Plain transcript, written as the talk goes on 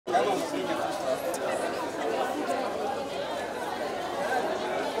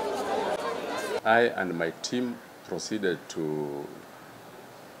I and my team proceeded to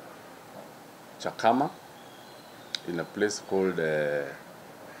Chakama in a place called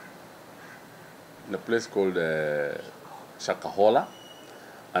Shakahola,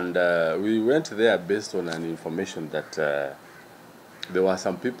 and we went there based on an information that there were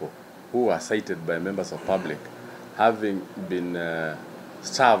some people who were cited by members of public having been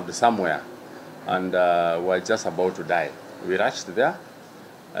starved somewhere and were just about to die. We rushed there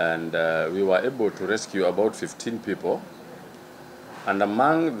and we were able to rescue about 15 people, and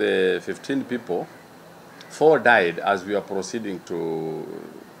among the 15 people, 4 died as we were proceeding to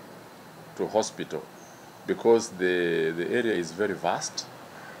hospital, because the area is very vast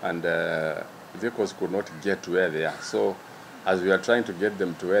and vehicles could not get to where they are. So as we are trying to get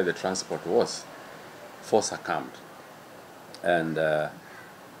them to where the transport was, 4 succumbed, and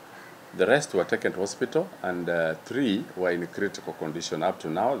the rest were taken to hospital, and 3 were in critical condition. Up to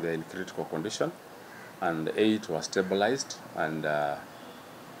now, they're in critical condition, and 8 were stabilized, and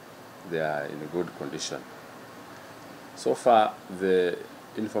they are in a good condition. So far, the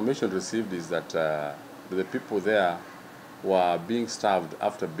information received is that the people there were being starved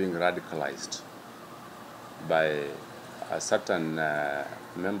after being radicalized by a certain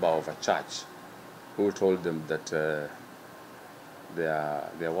member of a church who told them that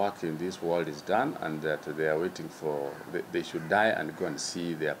their work in this world is done, and that they are waiting for, they should die and go and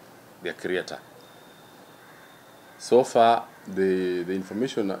see their creator. So far, the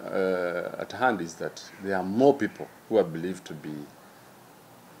information at hand is that there are more people who are believed to be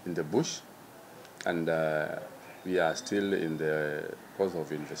in the bush, and we are still in the course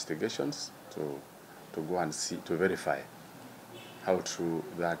of investigations to go and see, to verify how true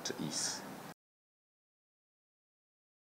that is.